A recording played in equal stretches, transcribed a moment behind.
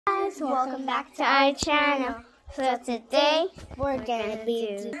guys, welcome back to our channel. So today we're gonna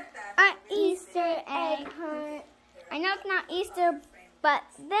be doing our Easter egg hunt. I know it's not Easter, but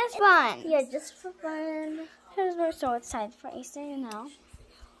this one. Yeah, just for fun. Because we're so excited for Easter, you know.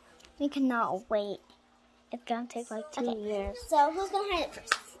 We cannot wait. It's gonna take like 2 years. So who's gonna hide it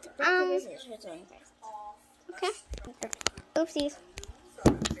first? Okay. Oopsies.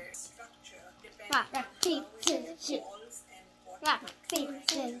 Rock, paper, scissors, shoot. Rock, paper,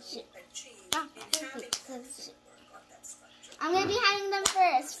 scissors, shoot. Rock, paper, scissors, shoot. I'm gonna be hiding them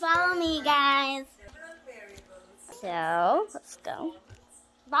first. Follow me, guys. So let's go.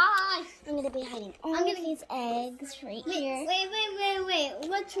 Bye. I'm gonna be hiding all of these eggs right here. Wait.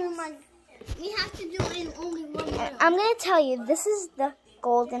 What's room on? We have to do it in only one room. I'm gonna tell you, this is the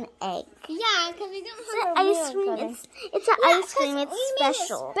golden egg. Yeah, because we don't It's have an a ice cream. It's an ice cream. It's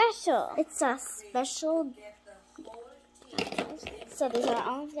special. It's a special. So these are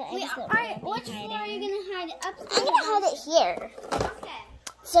all of the eggs that we're gonna be which floor are you hiding. gonna hide it? Upstairs. I'm gonna hide it here. Okay.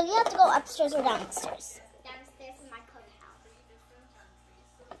 So you have to go upstairs or downstairs. Downstairs in my cookhouse.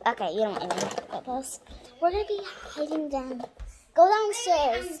 Okay, you don't even have to go those. We're gonna be hiding down. Go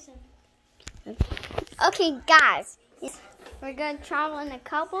downstairs. Okay, guys. We're gonna travel in a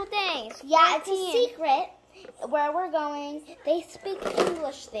couple days. Yeah, it's a secret where we're going. They speak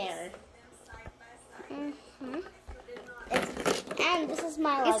English there. And this is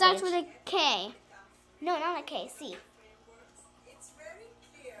my luggage. It starts with a K. No, not a K. C.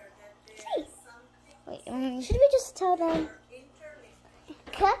 C. Wait. Should we just tell them?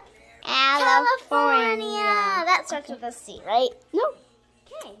 California. That starts with a C, right? No.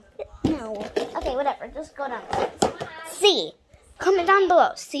 K. No. Okay, whatever. Just go down. C. Comment down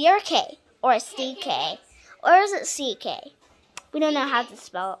below. C or K or CK, or is it CK? We don't know how to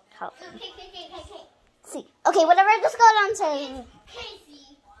spell California. C. Okay, whatever. Just go downstairs.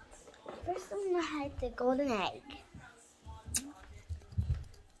 First, I'm gonna hide the golden egg.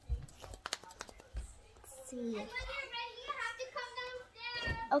 C.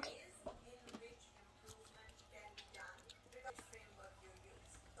 Okay.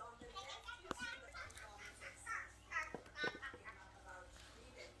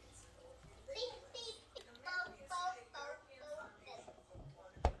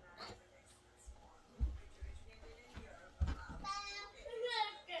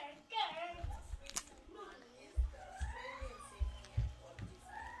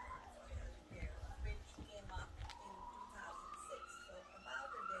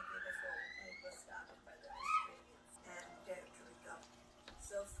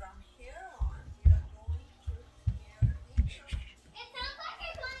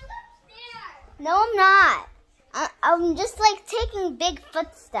 No, I'm not. I'm just like taking big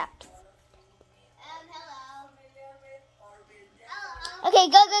footsteps. Okay,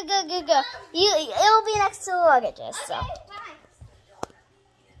 go. It'll be next to the luggages. So.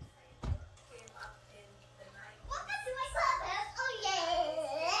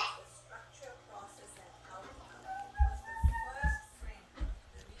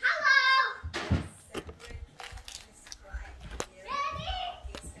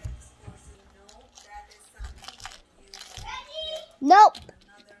 Nope.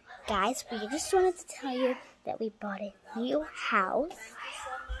 Guys, we just wanted to tell you that we bought a new house.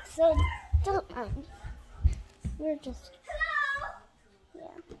 So don't mind. We're just.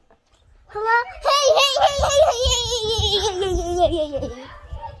 Yeah. Hello? Hey.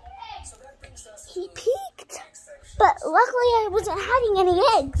 He peeked. But luckily I wasn't hiding any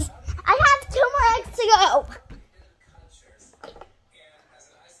eggs. I have 2 more eggs to go.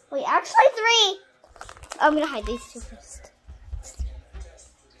 Wait, actually 3. I'm gonna hide these 2 first.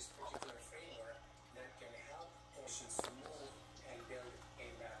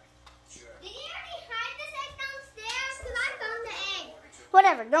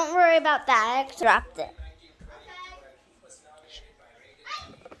 Whatever, don't worry about that. I dropped it.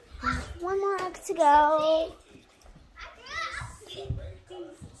 Okay. 1 more egg to go.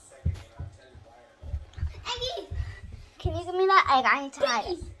 Eggie, can you give me that egg? I need to hide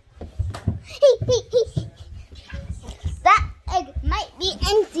it. That egg might be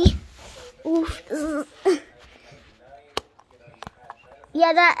empty. Oof.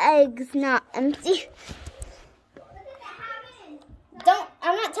 Yeah, that egg's not empty.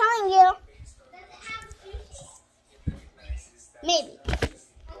 I'm not telling you. Maybe.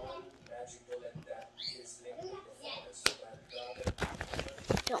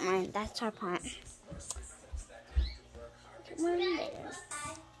 Don't mind, that's our plant. Okay,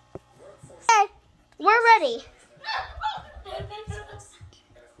 we're ready.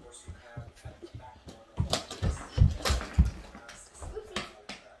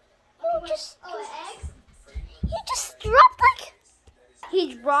 You just dropped like...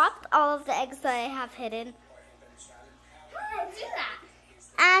 He dropped all of the eggs that I have hidden. How did I do that?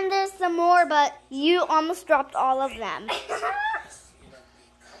 And there's some more, but you almost dropped all of them.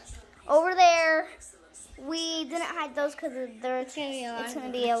 Over there, we didn't hide those because it's going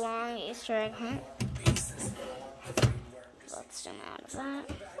to be a long Easter egg hunt. Let's zoom out of that.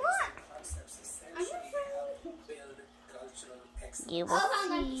 What? You will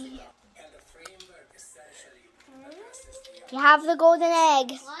see. You have the golden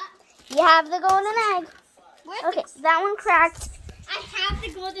egg. What? You have the golden egg. Okay, that one cracked. I have the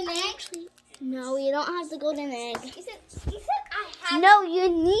golden egg. No, you don't have the golden egg. You said I have. No, you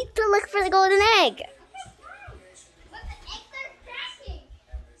need to look for the golden egg. But the eggs are cracking.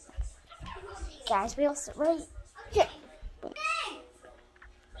 Guys, we also right here.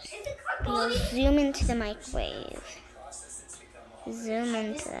 Is it called We'll golden? zoom into the microwave. Zoom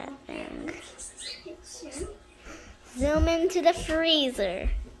into that thing. Zoom into the freezer.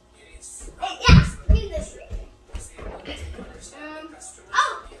 Yeah.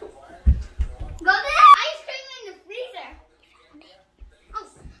 Oh. Golden ice cream in the freezer. Oh.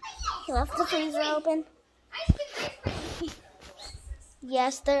 You left the freezer open? Ice cream.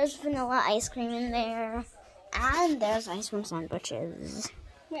 Yes, there's vanilla ice cream in there. And there's ice cream sandwiches.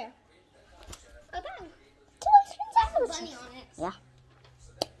 Where? Oh, that. Two ice cream Bunny sandwiches. on it. Yeah.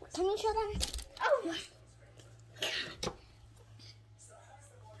 Can you show them? Oh.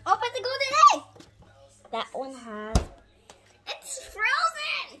 Open the golden egg. That one has. It's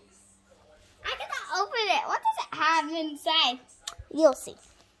frozen. I cannot open it. What does it have inside? You'll see.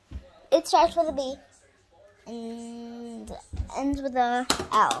 It starts with a B and ends with a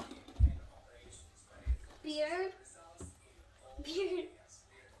L. Beard.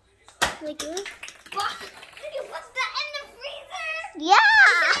 Like you? What? You put that in the freezer? Yeah.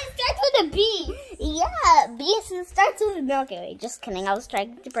 It starts with a B. Yeah. B starts with a Milky Way. Just kidding. I was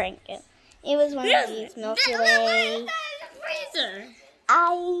trying to prank it. It was one of these Milky Why is that Way. in the freezer?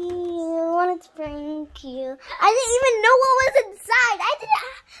 I wanted to prank you. I didn't even know what was inside.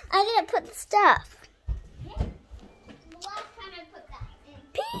 I didn't put the stuff. The last time I put that in.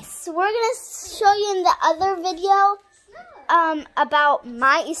 Peace. We're gonna show you in the other video about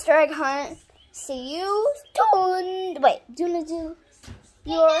my Easter egg hunt. See you soon. Wait, do you wanna do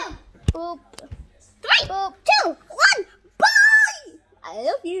your boop? 3, 2, 1. Bye. I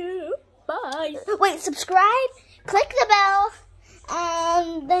love you. Bye. Wait, subscribe. Click the bell.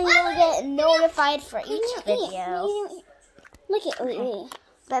 And then you'll get notified for each video. Look at wait.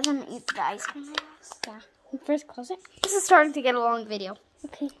 Let them eat the ice cream, I guess. Yeah. First, close it. This is starting to get a long video.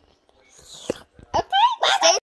 Okay. Okay.